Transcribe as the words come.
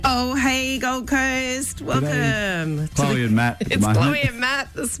Oh, hey, Gold Coast. Welcome. Chloe and Matt. It's Chloe and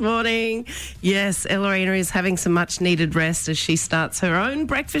Matt this morning. Yes, Ellerina is having some much-needed rest as she starts her own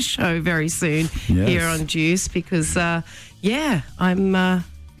breakfast show very soon here on Juice because,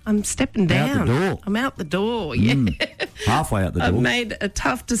 I'm stepping down. Out the door. I'm out the door, yeah. Halfway out the door. I've made a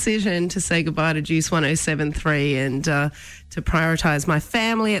tough decision to say goodbye to Juice 107.3 and to prioritise my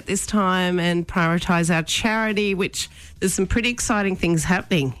family at this time and prioritise our charity, which there's some pretty exciting things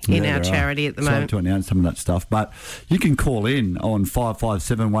happening in our charity at the moment. Sorry to announce some of that stuff, but you can call in on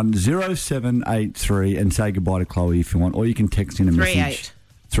 55710783 and say goodbye to Chloe if you want, or you can text in a message.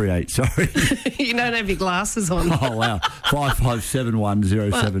 38, sorry. You don't have your glasses on. Oh, wow.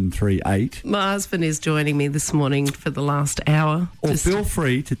 55710738. My husband is joining me this morning for the last hour. Or feel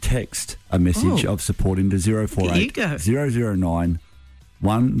free to text a message of support into 048 009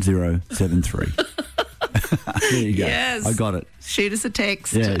 1073. There you go. Yes. I got it. Shoot us a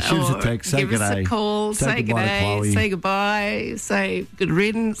text. Yeah, shoot us a text. Say give good us day. a call. Say good day. Say goodbye. Say good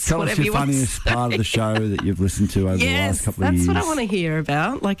riddance. Tell whatever us your funniest part of the show that you've listened to over the last couple of years. That's what I want to hear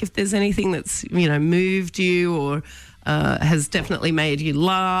about. Like if there's anything that's, moved you or has definitely made you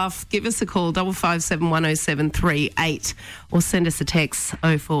laugh, give us a call, 5571073 or send us a text,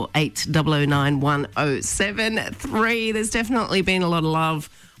 048 009 1073. There's definitely been a lot of love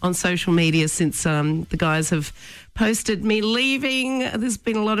on social media since the guys have posted me leaving. There's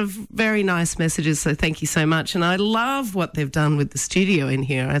been a lot of very nice messages, so thank you so much. And I love what they've done with the studio in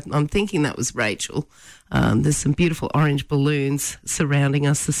here. I'm thinking that was Rachel. There's some beautiful orange balloons surrounding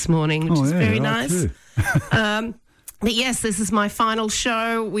us this morning, which is very nice. But yes, this is my final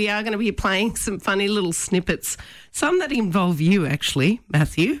show. We are going to be playing some funny little snippets, some that involve you actually,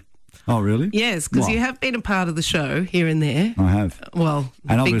 Matthew. Oh, really? Yes, because you have been a part of the show here and there. I have. Well,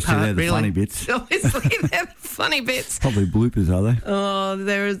 and big obviously part, they're the really. funny bits. Obviously, they're the funny bits. Probably bloopers, are they? Oh,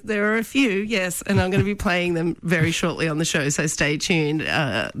 there are a few, yes, and I'm going to be playing them very shortly on the show, so stay tuned.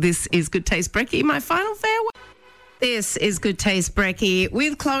 This is Good Taste Brekkie, my final farewell. This is Good Taste Brekkie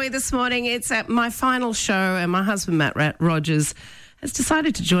with Chloe this morning. It's at my final show, and my husband, Matt Rogers, has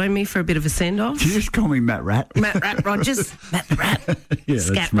decided to join me for a bit of a send-off. Did you just call me Matt Rat? Matt Rat Rogers. Matt the Rat. Yeah,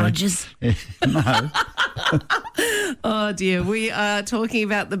 Scat Rogers. No. Oh, dear. We are talking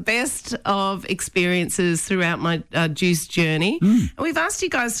about the best of experiences throughout my juice journey. And we've asked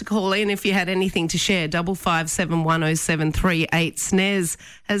you guys to call in if you had anything to share. 5571073. Snez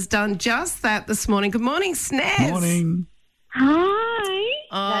has done just that this morning. Good morning, Snez. Morning. Hi.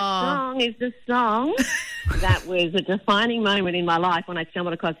 That song is the song that was a defining moment in my life when I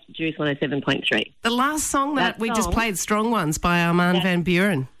stumbled across Juice 107.3. The last song that we just played, Strong Ones by Armand van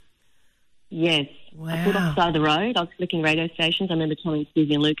Buren. Yes. Wow. I pulled off the side of the road. I was flicking radio stations. I remember telling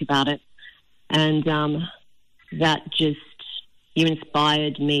Susie and Luke about it. And that just, you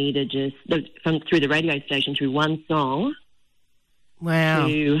inspired me to just, through the radio station, through one song,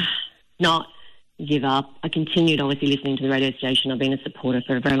 to not give up. I continued obviously listening to the radio station. I've been a supporter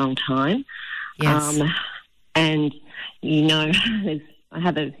for a very long time. Yes. And, I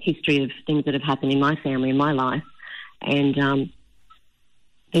have a history of things that have happened in my family, in my life. And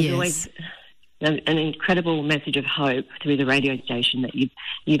there's always an incredible message of hope through the radio station that you've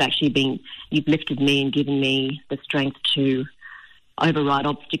lifted me and given me the strength to override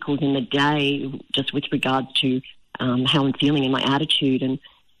obstacles in the day just with regards to how I'm feeling and my attitude. And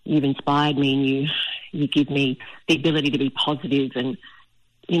you've inspired me and you give me the ability to be positive and,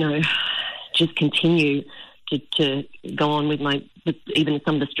 just continue to go on with even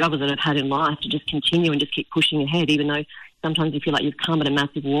some of the struggles that I've had in life, to just continue and just keep pushing ahead, even though sometimes you feel like you've come at a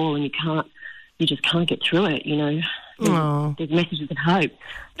massive wall and you just can't get through it, There's messages of hope.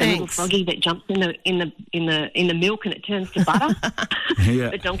 The little froggy that jumps in the milk and it turns to butter.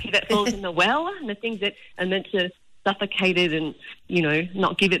 The donkey that falls in the well, and the things that are meant to suffocate it and,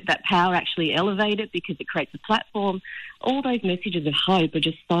 not give it that power, actually elevate it because it creates a platform. All those messages of hope are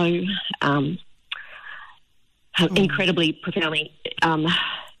just so incredibly, profoundly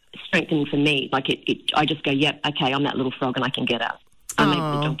strengthening for me. Like I just go, yep, okay, I'm that little frog and I can get out. I may be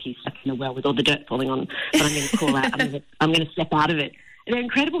the donkey stuck in the well with all the dirt falling on, but I'm going to call out. I'm going to step out of it. And they're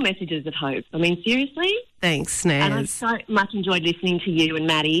incredible messages of hope. I mean, seriously. Thanks, Snez. And I've so much enjoyed listening to you and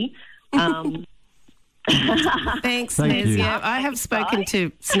Maddie. Thanks, Snez. Yeah, I have spoken to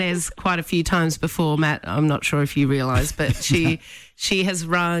Snez quite a few times before, Matt. I'm not sure if you realise, but she has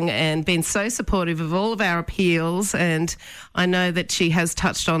rung and been so supportive of all of our appeals, and I know that she has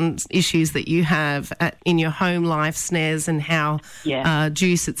touched on issues that you have in your home life, Snez, and how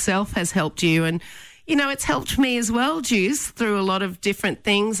Juice itself has helped you. And, it's helped me as well, Juice, through a lot of different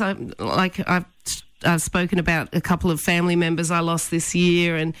things. I've spoken about a couple of family members I lost this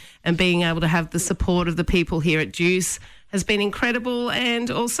year, and being able to have the support of the people here at Juice has been incredible. And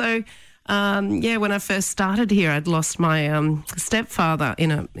also, when I first started here, I'd lost my stepfather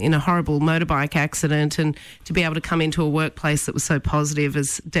in a horrible motorbike accident, and to be able to come into a workplace that was so positive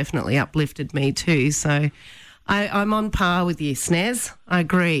has definitely uplifted me too. So I'm on par with you, Snez. I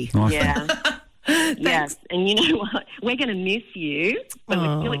agree. Nice. Yeah. Yes, and you know what? We're going to miss you, but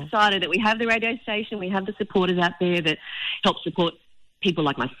we're still excited that we have the radio station, we have the supporters out there that help support people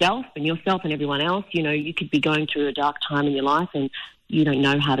like myself and yourself and everyone else. You know, you could be going through a dark time in your life and you don't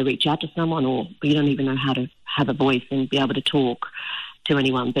know how to reach out to someone, or you don't even know how to have a voice and be able to talk to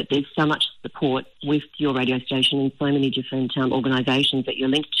anyone. But there's so much support with your radio station and so many different organisations that you're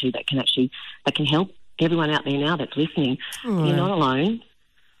linked to that can help everyone out there now that's listening. You're not alone.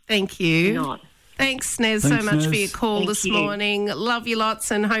 Thank you. You're not. Thanks, Snez, so much for your call this morning. Love you lots,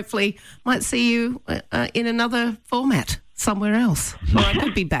 and hopefully might see you in another format somewhere else. Or I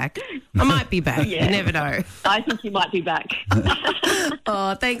could be back. I might be back. You never know. I think you might be back.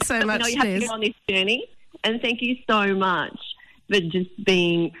 Thanks so much, Snez. You have to go on this journey, and thank you so much for just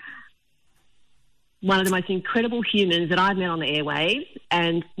being one of the most incredible humans that I've met on the airwaves.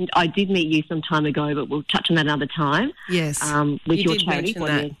 And I did meet you some time ago, but we'll touch on that another time. Yes. With you your charity.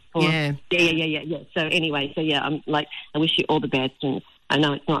 Yeah. So anyway, I wish you all the best. And I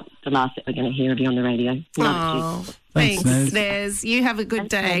know it's not the last that we're going to hear of you on the radio. Thanks, Snez. You have a good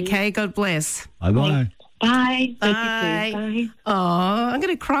day, okay? God bless. Bye-bye. Bye. Bye. Oh, I'm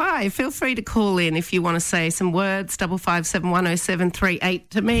going to cry. Feel free to call in if you want to say some words, 557-10738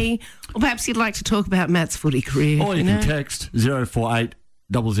 to me, or perhaps you'd like to talk about Matt's footy career. Or you can text 048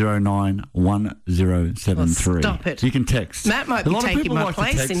 009 1073. Stop it. You can text. Matt might be taking my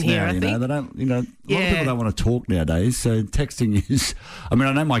place in here, I think. They don't, a lot of people don't want to talk nowadays, so texting is... I mean,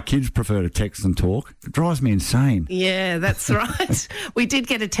 I know my kids prefer to text than talk. It drives me insane. Yeah, that's right. We did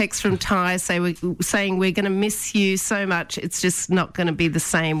get a text from Ty saying we're going to miss you so much. It's just not going to be the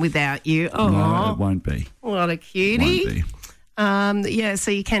same without you. Oh, no, it won't be. What a cutie. Won't be. So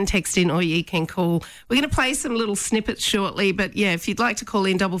you can text in or you can call. We're going to play some little snippets shortly, but if you'd like to call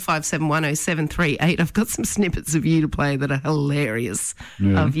in 557-10738, I've got some snippets of you to play that are hilarious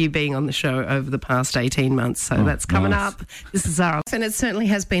of you being on the show over the past 18 months. So that's coming up. This is Zara. And it certainly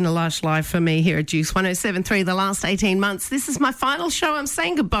has been a lush life for me here at Juice 107.3 the last 18 months. This is my final show. I'm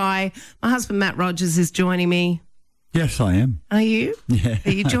saying goodbye. My husband, Matt Rogers, is joining me. Yes, I am. Are you? Yeah.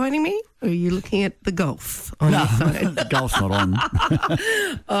 Are you joining me? Or are you looking at the golf on your phone? The golf's not on.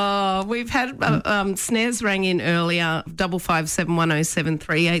 We've had Snez rang in earlier,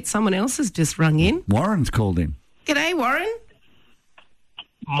 557-10738. Someone else has just rung in. Warren's called in. G'day, Warren.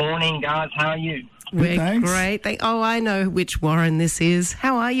 Morning, guys. How are you? We're great. I know which Warren this is.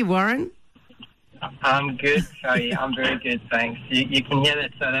 How are you, Warren? I'm good, Chloe. I'm very good, thanks. You can hear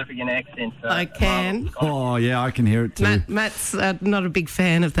that South African accent. So I can. Oh, yeah, I can hear it too. Matt's not a big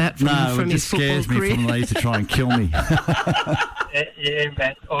fan of that from his football career. No, it just scares me from Lee to try and kill me. Yeah,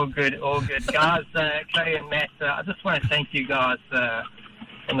 Matt, all good. Guys, Chloe and Matt, I just want to thank you guys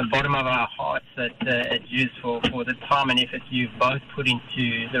from the bottom of our hearts at Juice for the time and effort you've both put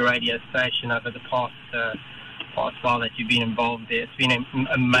into the radio station over the past while that you've been involved there. It's been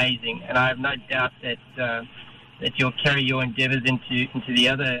amazing, and I have no doubt that you'll carry your endeavours into the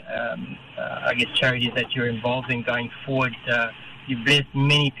other, charities that you're involved in going forward. You've blessed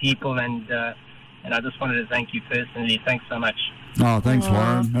many people, and I just wanted to thank you personally. Thanks so much. Oh, thanks,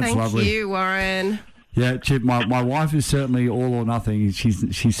 Warren. That's lovely. Thank you, Warren. Yeah, Chip, my wife is certainly all or nothing. She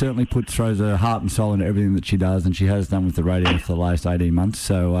certainly throws her heart and soul into everything that she does, and she has done with the radio for the last 18 months.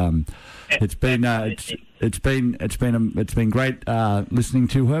 So it's been great listening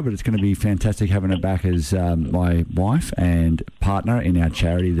to her, but it's going to be fantastic having her back as my wife and partner in our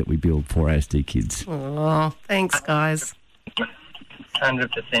charity that we build for ASD kids. Oh, thanks, guys.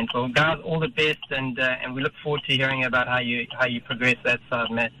 100%. Well, guys, all the best, and we look forward to hearing about how you progress that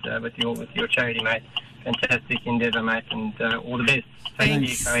side, Matt, with your charity, mate. Fantastic endeavour, mate, and all the best. Thank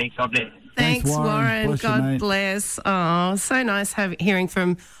you, Chloe. God bless. Thanks, Warren. God bless. Oh, so nice hearing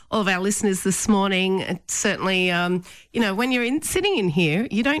from all of our listeners this morning. It's certainly, when you're sitting in here,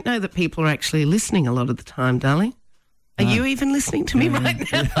 you don't know that people are actually listening a lot of the time, darling. Are you even listening to me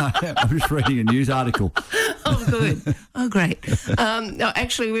right now? Yeah, I'm just reading a news article. Oh, good. Oh, great. No,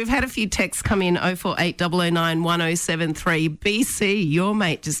 actually, we've had a few texts come in, 048 009 1073. BC, your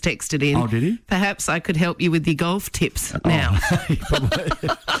mate just texted in. Oh, did he? Perhaps I could help you with your golf tips now.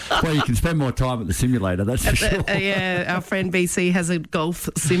 Well, you can spend more time at the simulator, that's for sure. Yeah, our friend BC has a golf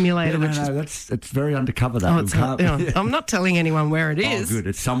simulator. It's very undercover, that. Oh, I'm not telling anyone where it is. Oh, good.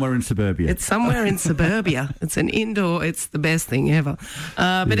 It's somewhere in suburbia. It's somewhere in suburbia. It's an indoor. It's the best thing ever.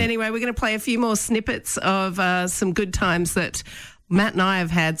 But anyway, we're going to play a few more snippets of some good times that Matt and I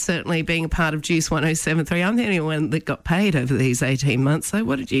have had, certainly being a part of Juice 107.3. I'm the only one that got paid over these 18 months. So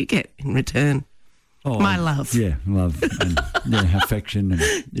what did you get in return? Oh, my love. Yeah, love. And, affection and,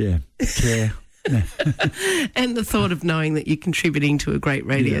 care. And the thought of knowing that you're contributing to a great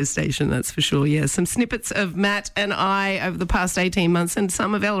radio station, that's for sure. Yeah, some snippets of Matt and I over the past 18 months and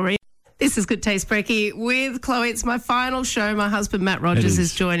some of Ellery. This is Good Taste Brekkie with Chloe. It's my final show. My husband, Matt Rogers,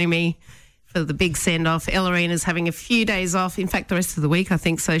 is joining me for the big send-off. Ellerina's having a few days off. In fact, the rest of the week, I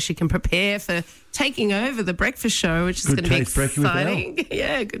think, so she can prepare for taking over the breakfast show, which is going to be exciting.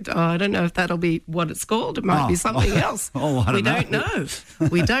 Yeah, good. Oh, I don't know if that'll be what it's called. It might be something else. We don't know.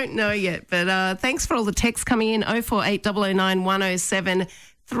 We don't know yet. But thanks for all the texts coming in, 048 009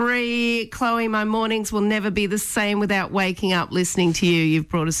 1073. Chloe, my mornings will never be the same without waking up listening to you. You've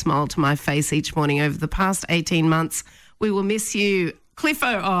brought a smile to my face each morning over the past 18 months. We will miss you. Cliffo,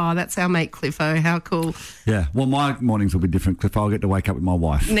 oh, that's our mate Cliffo. How cool. Yeah, well, my mornings will be different, Cliffo. I'll get to wake up with my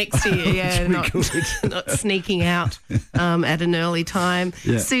wife. Next to you, yeah, not sneaking out at an early time.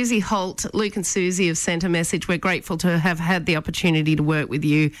 Yeah. Susie Holt, Luke and Susie have sent a message. We're grateful to have had the opportunity to work with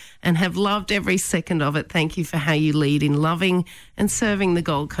you and have loved every second of it. Thank you for how you lead in loving and serving the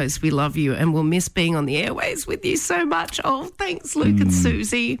Gold Coast. We love you and we'll miss being on the airways with you so much. Oh, thanks, Luke and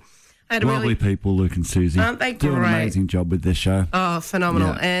Susie. Lovely people, Luke and Susie. Aren't they do an amazing job with this show. Oh,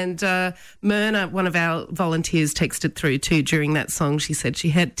 phenomenal. Yeah. And Myrna, one of our volunteers, texted through too during that song. She said she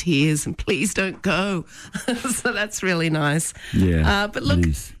had tears and please don't go. So that's really nice. Yeah. But look,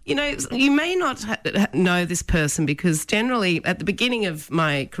 you know, you may not know this person because generally at the beginning of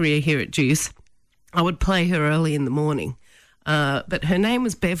my career here at Juice, I would play her early in the morning. But her name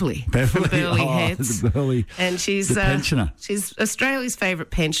was Beverly from Burleigh Heads. And she's the pensioner. She's Australia's favourite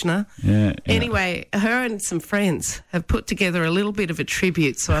pensioner. Yeah. Anyway, her and some friends have put together a little bit of a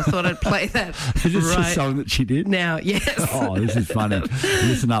tribute, so I thought I'd play that. Is this a song that she did? Now, yes. Oh, this is funny.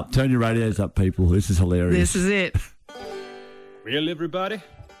 Listen up. Turn your radios up, people. This is hilarious. This is it. Well, everybody,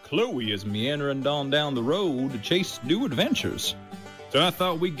 Chloe is meandering on down the road to chase new adventures. So I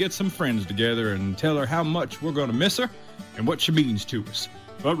thought we'd get some friends together and tell her how much we're going to miss her and what she means to us.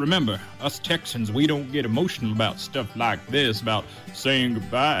 But remember, us Texans, we don't get emotional about stuff like this, about saying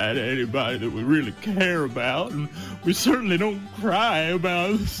goodbye to anybody that we really care about. And we certainly don't cry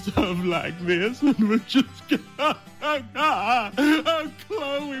about stuff like this. And we're just oh,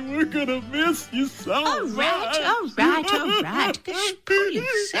 Chloe, we're going to miss you so much. All right. Just pull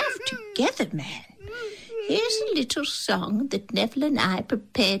yourself together, man. Here's a little song that Neville and I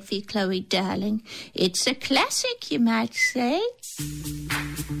prepared for you, Chloe, darling. It's a classic, you might say.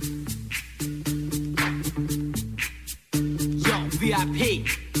 Yo, VIP.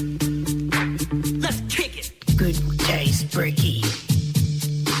 Let's kick it. Good Taste Brekkie.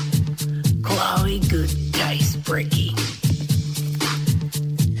 Chloe, Good Taste Brekkie.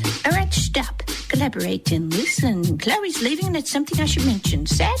 All right, stop. Collaborate and listen. Chloe's leaving and it's something I should mention.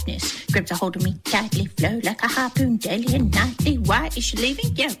 Sadness grabs a hold of me tightly, flow like a harpoon daily and nightly. Why is she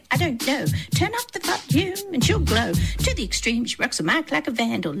leaving? Yo, I don't know. Turn up the volume and she'll glow. To the extreme, she rocks a mic like a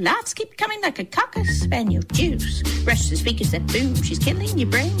vandal. Laughs keep coming like a cocker spaniel. Juice, rush the speakers that boom. She's killing your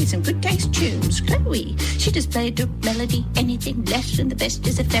brain with some good taste tunes. Chloe, she just played a melody. Anything less than the best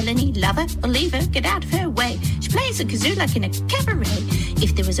is a felony. Love her or leave her, get out of her way. She plays a kazoo like in a cabaret.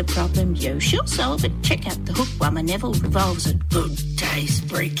 If there was a problem, yo, she'll solve it. Check out the hook while my Neville revolves it. Good Taste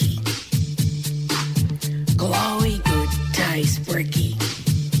Brekkie. Chloe, Good Taste Brekkie.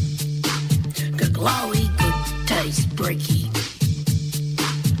 Chloe, Good Taste Brekkie.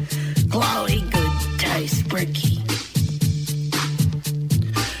 Chloe, Good Taste Brekkie.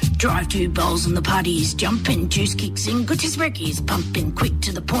 Drive 2 bowls and the party is jumping. Juice kicks in, Good Taste Brekkie is pumping. Quick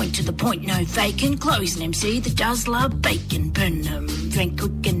to the point, no faking. Chloe's an MC that does love bacon. Burn them, drink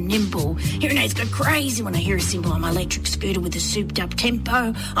quick and nimble. Hearing aids go crazy when I hear a cymbal on my electric scooter with a souped up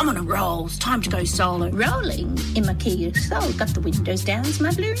tempo. I'm on a roll, it's time to go solo. Rolling in my Kia Soul. Got the windows down so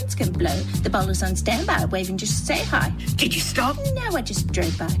my balloons can blow. The bowler's on standby, waving just to say hi. Did you stop? No, I just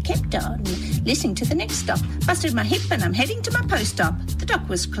drove by, kept on listening to the next stop. Busted my hip and I'm heading to my post stop. The dock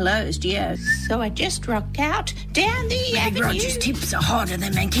was closed. closed, yeah. So I just rocked out down the avenue. Rogers tips are hotter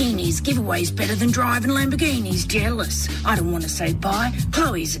than mankinis. Giveaways better than driving Lamborghinis. Jealous. I don't want to say bye.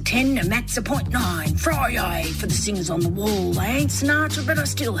 Chloe's a 10 and Matt's a 0.9. Fry for the singers on the wall. They ain't Sinatra, but I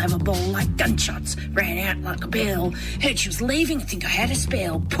still have a ball like gunshots. Ran out like a bell. Heard she was leaving. I think I had a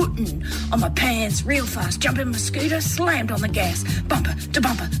spell. Putting on my pants real fast. Jumping my scooter. Slammed on the gas. Bumper to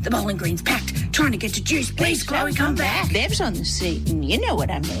bumper. The bowling green's packed. Trying to get to Juice. Please, Chloe, come back. Bev's on the seat, and you know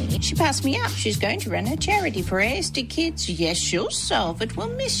what I mean. She passed me up. She's going to run her charity for ASD kids. Yes, she'll solve it. We'll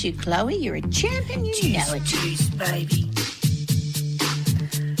miss you, Chloe. You're a champion. You know it. Juice, baby.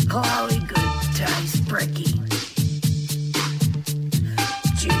 Chloe, good taste, bricky.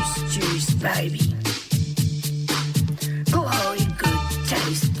 Juice, baby. Chloe, good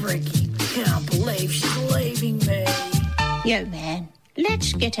taste, bricky. Can't believe she's leaving me. Yo, man,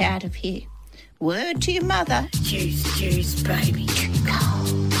 let's get out of here. Word to your mother. Juice, baby. Too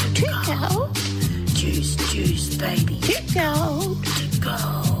cold. Too cold. Juice, baby. Too cold. Too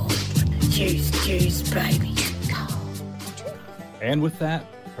cold. Juice, baby. Too cold. And with that,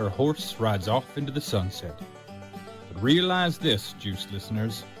 her horse rides off into the sunset. But realize this, Juice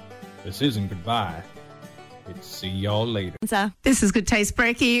listeners, this isn't goodbye. It's see y'all later. This is Good Taste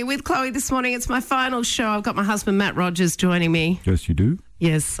Breaky with Chloe this morning. It's my final show. I've got my husband, Matt Rogers, joining me. Yes, you do.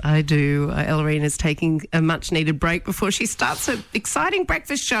 Yes, I do. Ellerine is taking a much-needed break before she starts her exciting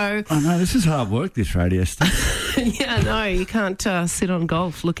breakfast show. I know, this is hard work, this radio stuff. Yeah, no, you can't sit on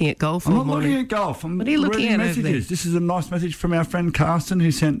golf looking at golf all I'm not morning. looking at golf. I'm What are you looking reading at over messages. This is a nice message from our friend Carsten,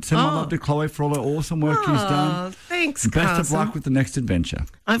 who sent my love to Chloe for all her awesome work she's done. Thanks, And best Carsten. of luck with the next adventure.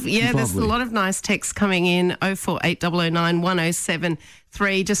 There's lovely. a lot of nice texts coming in. 0480009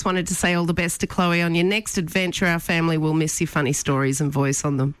 1073. Just wanted to say all the best to Chloe on your next adventure. Our family will miss your funny stories and voice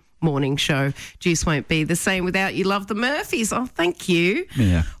on the morning show. Juice won't be the same without you. Love the Murphys. Oh, thank you.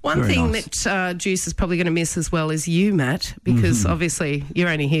 Yeah, One very thing nice. that Juice is probably going to miss as well is you, Matt, because obviously you're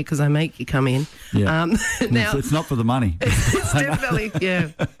only here because I make you come in. Yeah. Now, it's not for the money. it's definitely, yeah.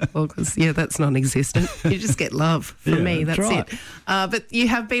 Well, because, that's non-existent. You just get love from Yeah, me. That's right. it. But you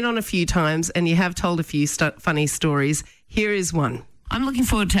have been on a few times and you have told a few funny stories. Here is one. I'm looking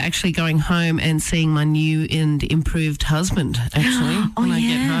forward to actually going home and seeing my new and improved husband, actually, when I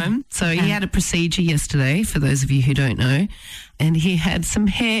get home. So he had a procedure yesterday, for those of you who don't know, and he had some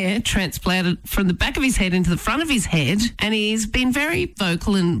hair transplanted from the back of his head into the front of his head, and he's been very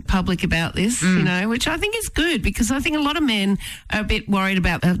vocal and public about this, which I think is good, because I think a lot of men are a bit worried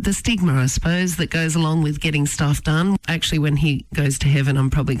about the stigma, I suppose, that goes along with getting stuff done. Actually, when he goes to heaven, I'm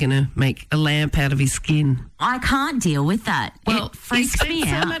probably going to make a lamp out of his skin. I can't deal with that. Well, it freaks he spent me so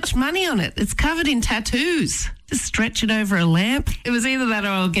out. much money on it. It's covered in tattoos. Just stretch it over a lamp. It was either that or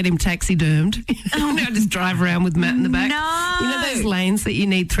I'll get him taxidermed. Just drive around with Matt in the back. No. You know those lanes that you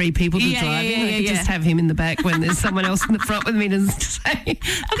need 3 people to drive in? I could just have him in the back when there's someone else in the front with me to say,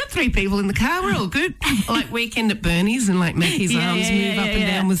 I've got 3 people in the car, we're all good. Like Weekend at Bernie's and like make his arms move up and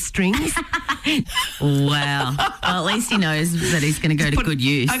down with strings. Wow. Well, at least he knows that he's going to go to good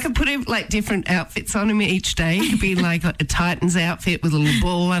use. I could put him like different outfits on him each day. It could be like a Titans outfit with a little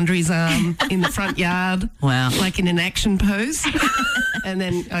ball under his arm in the front yard. Wow. Like in an action pose. And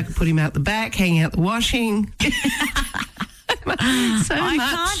then I could put him out the back, hang out the washing. I much.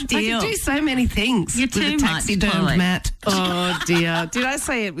 can't deal. I could do so many things. You're with too a much, taxidermed Chloe. Matt. Oh dear. Did I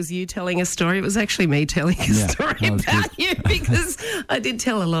say it was you telling a story? It was actually me telling a story that was about you, because I did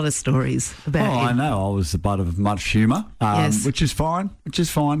tell a lot of stories about you. I know. I was the butt of much humour, Yes. which is fine.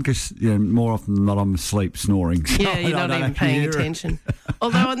 because more often than not I'm asleep snoring. So Yeah, you're I not don't even actually paying hear it. attention.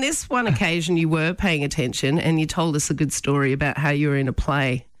 Although on this one occasion you were paying attention and you told us a good story about how you were in a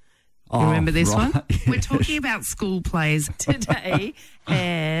play. You remember this right. one? We're talking about school plays today,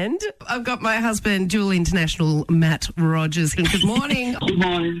 and I've got my husband, dual international Matt Rogers. Good morning. Good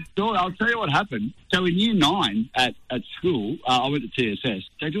morning. So I'll tell you what happened. So in year 9 at school, I went to TSS.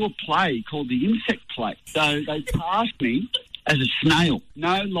 They do a play called the Insect Play. So they tasked me as a snail.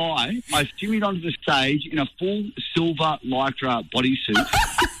 No lie. I shimmied onto the stage in a full silver Lycra bodysuit.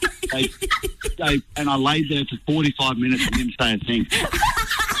 And I laid there for 45 minutes and didn't say a thing.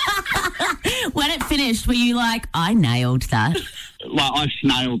 When it finished, were you like, I nailed that? Like, I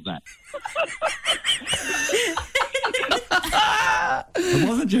snailed that. It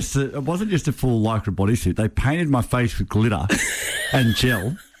wasn't just a full Lycra bodysuit. They painted my face with glitter and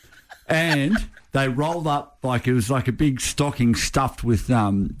gel, and they rolled up like it was like a big stocking stuffed with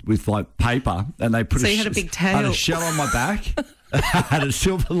like paper, and they put So you had a big I had tail. a shell on my back. I had a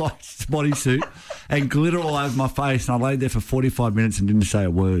silver light bodysuit, and glitter all over my face. And I laid there for 45 minutes and didn't say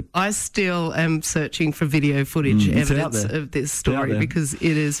a word. I still am searching for video footage evidence of this story because it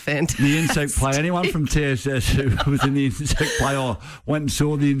is fantastic. The insect play. Anyone from TSS who was in the insect play or went and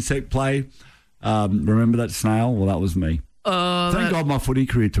saw the insect play, remember that snail? Well, that was me. Thank God my footy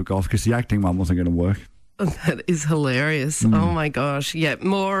career took off because the acting one wasn't going to work. That is hilarious. Oh, my gosh. Yeah,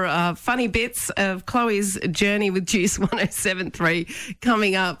 more funny bits of Chloe's journey with Juice 107.3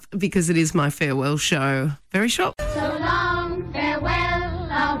 coming up because it is my farewell show. Very short. So long, farewell,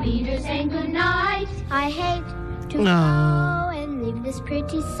 I'll be there saying goodnight. I hate to go and leave this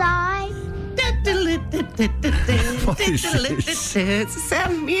pretty sight. What is this? It's the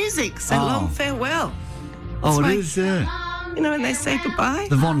sound of music. So long, farewell. Oh, it is, yeah. You know when they say goodbye?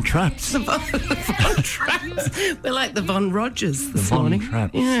 The Von Trapps. The Von Trapps. We're like the Von Rogers this morning. The Von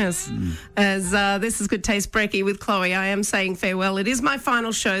Trapps. Yes. As this is Good Taste Brekkie with Chloe, I am saying farewell. It is my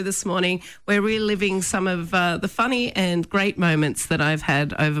final show this morning. We're reliving some of the funny and great moments that I've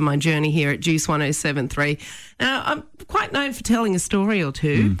had over my journey here at Juice 107.3. Now, I'm quite known for telling a story or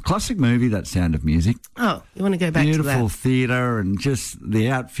two. Classic movie, that Sound of Music. Oh, you want to go back to that? Beautiful theatre and just the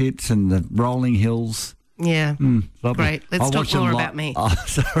outfits and the rolling hills. Yeah. Lovely. Great. Let's talk more about me. Oh,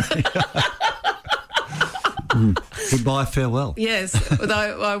 sorry. Goodbye, farewell. Yes,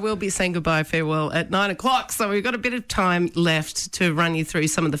 although I will be saying goodbye, farewell at 9 o'clock. So we've got a bit of time left to run you through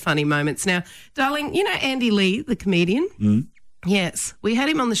some of the funny moments. Now, darling, you know Andy Lee, the comedian? Yes, we had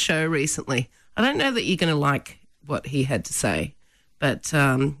him on the show recently. I don't know that you're going to like what he had to say. But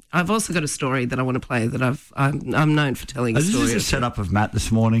I've also got a story that I want to play that I'm known for telling a story. Is this a setup of Matt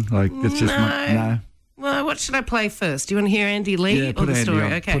this morning? Like, it's just no. Well, what should I play first? Do you want to hear Andy Lee or the story?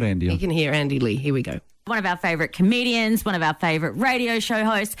 On. Okay, put Andy on. You can hear Andy Lee. Here we go. One of our favourite comedians, one of our favourite radio show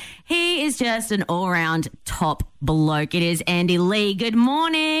hosts. He is just an all-round top bloke. It is Andy Lee. Good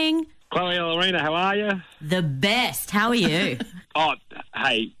morning. Chloe and Lorena, how are you? The best. How are you?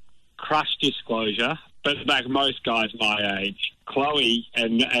 Hey, crush disclosure, but like most guys my age, Chloe,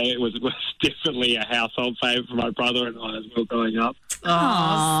 and it was definitely a household favourite for my brother and I as well growing up.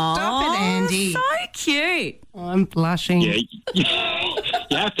 Oh, stop it, Andy. So cute. Oh, I'm blushing. Yeah, you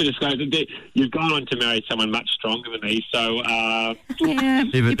have to disclose it. You've gone on to marry someone much stronger than me, so... yeah,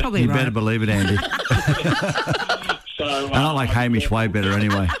 you're probably right. You better believe it, Andy. And I like Hamish way better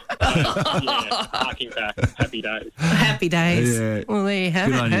anyway. Harking back. Happy days. Happy days. Yeah. Well, there you have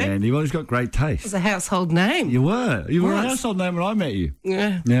Good it. on you, Andy. Well, he's got great taste. It's a household name. You were. You were a household name when I met you.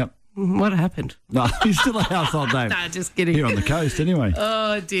 Yeah. Yep. What happened? No, he's still a household name. No, just kidding. Here on the coast, anyway.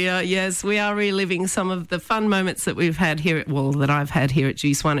 Oh, dear. Yes, we are reliving some of the fun moments that we've had here that I've had here at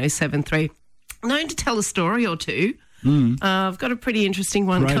Juice 107.3. Known to tell a story or two. I've got a pretty interesting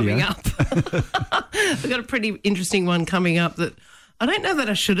one coming up. I've got a pretty interesting one coming up that I don't know that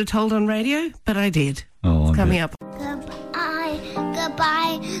I should have told on radio, but I did. It's coming up.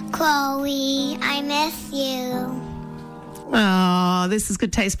 Goodbye, Chloe. I miss you. Oh, this is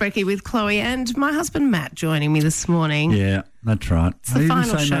Good Taste Brekkie with Chloe and my husband Matt joining me this morning. Yeah, that's right. It's the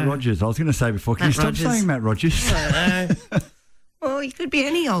final say show. Matt Rogers. I was going to say before, can you stop saying Matt Rogers? I don't know. Well, he could be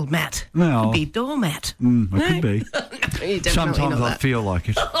any old Matt. No. Could be doormat. It could be. No, you're definitely Sometimes not I that. feel like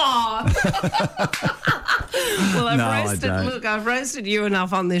it. Oh. Well, I don't. I've roasted you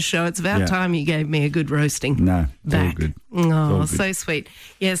enough on this show. It's about time you gave me a good roasting. No, it's back. all good. Oh, so sweet.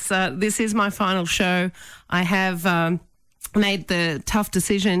 Yes, this is my final show. I have made the tough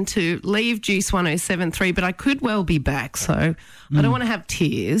decision to leave Juice 107.3, but I could well be back, so I don't want to have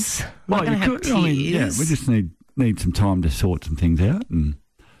tears. I'm not going to have tears. I mean, we just need some time to sort some things out. And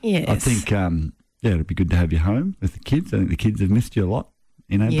yes. I think, it'd be good to have you home with the kids. I think the kids have missed you a lot,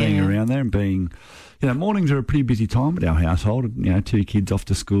 being around there and being, mornings are a pretty busy time at our household. 2 kids off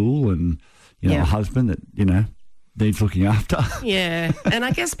to school and, a husband that, needs looking after. Yeah, and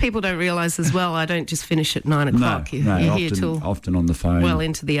I guess people don't realise as well, I don't just finish at 9 o'clock. No, You're here till often on the phone. well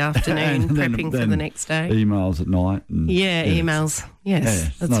into the afternoon, prepping for the next day. Emails at night. And, emails.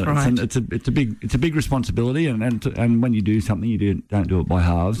 Yes, that's right. It's a big responsibility, and when you do something, you don't do it by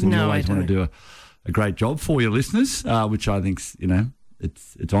halves, and you always want to do a great job for your listeners, which I think's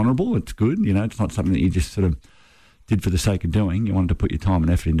it's honourable, it's good. It's not something that you just sort of did for the sake of doing. You wanted to put your time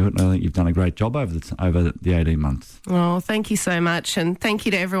and effort into it, and I think you've done a great job over the 18 months. Oh, thank you so much, and thank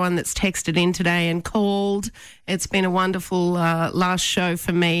you to everyone that's texted in today and called. It's been a wonderful last show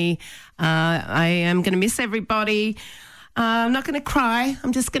for me. I am going to miss everybody. I'm not going to cry.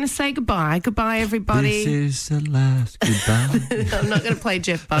 I'm just going to say goodbye. Goodbye, everybody. This is the last goodbye. I'm not going to play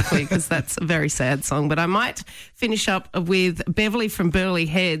Jeff Buckley because that's a very sad song, but I might finish up with Beverly from Burleigh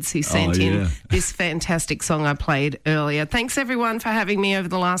Heads, who sent in this fantastic song I played earlier. Thanks, everyone, for having me over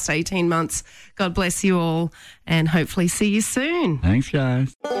the last 18 months. God bless you all, and hopefully see you soon. Thanks,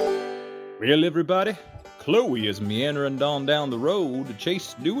 guys. Well, everybody, Chloe is meandering on down the road to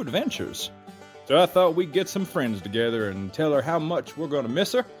chase new adventures. So I thought we'd get some friends together and tell her how much we're going to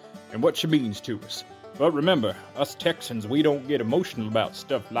miss her and what she means to us. But remember, us Texans, we don't get emotional about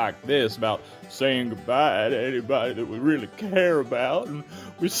stuff like this, about saying goodbye to anybody that we really care about. And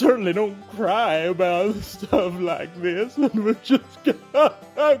we certainly don't cry about stuff like this. And we're just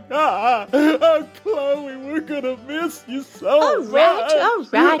oh, Chloe, we're going to miss you so much. All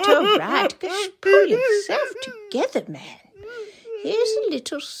right. Just pull yourself together, man. Here's a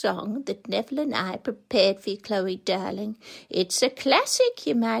little song that Neville and I prepared for you, Chloe, darling. It's a classic,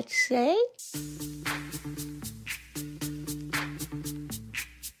 you might say.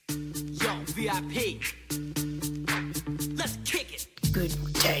 Yo, VIP. Let's kick it. Good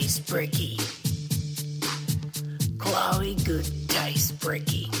taste, Bricky. Chloe, good taste,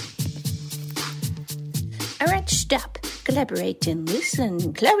 Bricky. All right, stop. Collaborate and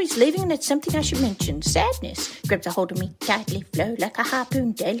listen. Chloe's leaving and it's something I should mention. Sadness grabs a hold of me tightly, flow like a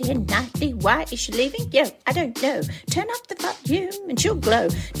harpoon daily and nightly. Why is she leaving? Yo, I don't know. Turn up the volume and she'll glow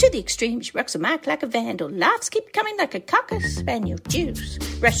to the extreme. She rocks a mic like a vandal. Laughs keep coming like a cocker spaniel. Juice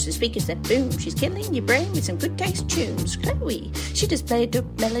rush the speakers that boom. She's killing your brain with some good taste tunes. Chloe, she does play a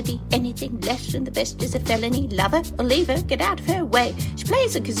dope melody. Anything less than the best is a felony. Love her or leave her, get out of her way. She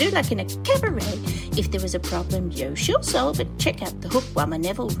plays a kazoo like in a cabaret. If there was a problem, yo, she'll solve it. Check out the hook while my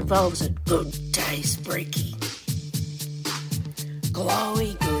Neville revolves it. Good taste, Bricky.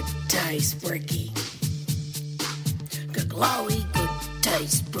 Chloe, good taste, Bricky. Chloe, good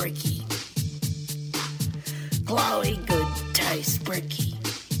taste, Bricky. Chloe, good taste, Bricky.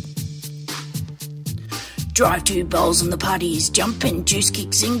 Drive 2 bowls and the party is jumping. Juice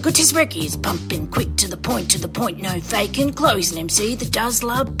kicks in, good taste Bricky is pumping. Quick to the point, no faking. Chloe's an MC that does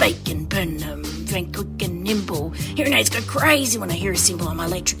love bacon. Burn them, drink quick and nimble. Hearing aids go crazy when I hear a cymbal on my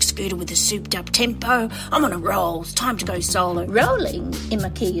electric scooter with a souped up tempo. I'm on a roll, it's time to go solo. Rolling in my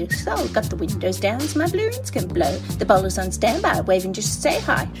Kia Soul. Got the windows down so my blue rinse can blow. The bowler's on standby, waving just to say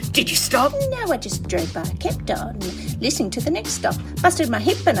hi. Did you stop? No, I just drove by, kept on, listening to the next stop. Busted my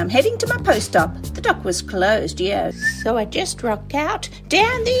hip and I'm heading to my post-op. The dock was closed, yeah. So I just rock out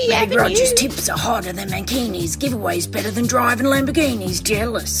down the Meg avenue. Rogers' tips are hotter than mankinis. Giveaways better than driving Lamborghinis.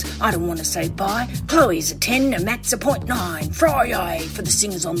 Jealous, I don't want to say bye. Chloe's a 10 and Matt's a 0.9. Fry for the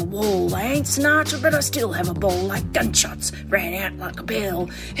singers on the wall. I ain't Sinatra, but I still have a ball like gunshots. Ran out like a bell.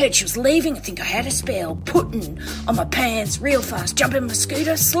 Heard she was leaving, I think I had a spell. Putting on my pants real fast. Jumping my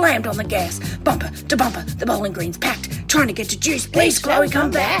scooter, slammed on the gas. Bumper to bumper, the bowling green's packed. Trying to get to Juice. Please, Chloe,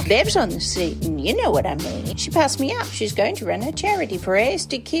 come back. Bev's on the seat, and you know what I mean. She passed me up. She's going to run her charity for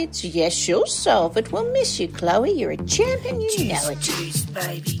ASD kids. Yes, she'll solve it. We'll miss you, Chloe. You're a champion. You know it. Juice,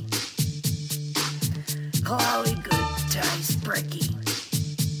 baby. Chloe, good taste, Bricky.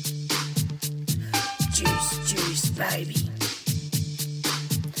 Juice, baby.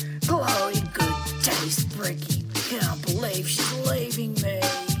 Chloe, good taste, Bricky. Can't believe she's leaving me.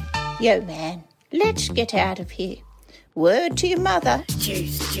 Yo, man, let's get out of here. Word to your mother.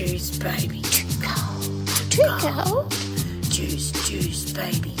 Juice, baby. Too cold. Juice,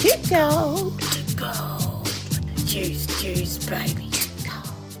 baby. Too cold. To gold. Juice, baby.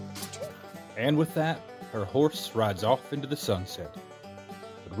 And with that, her horse rides off into the sunset.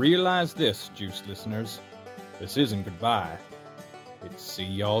 But realize this, Juice listeners, this isn't goodbye. It's see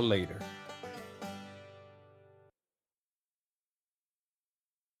y'all later.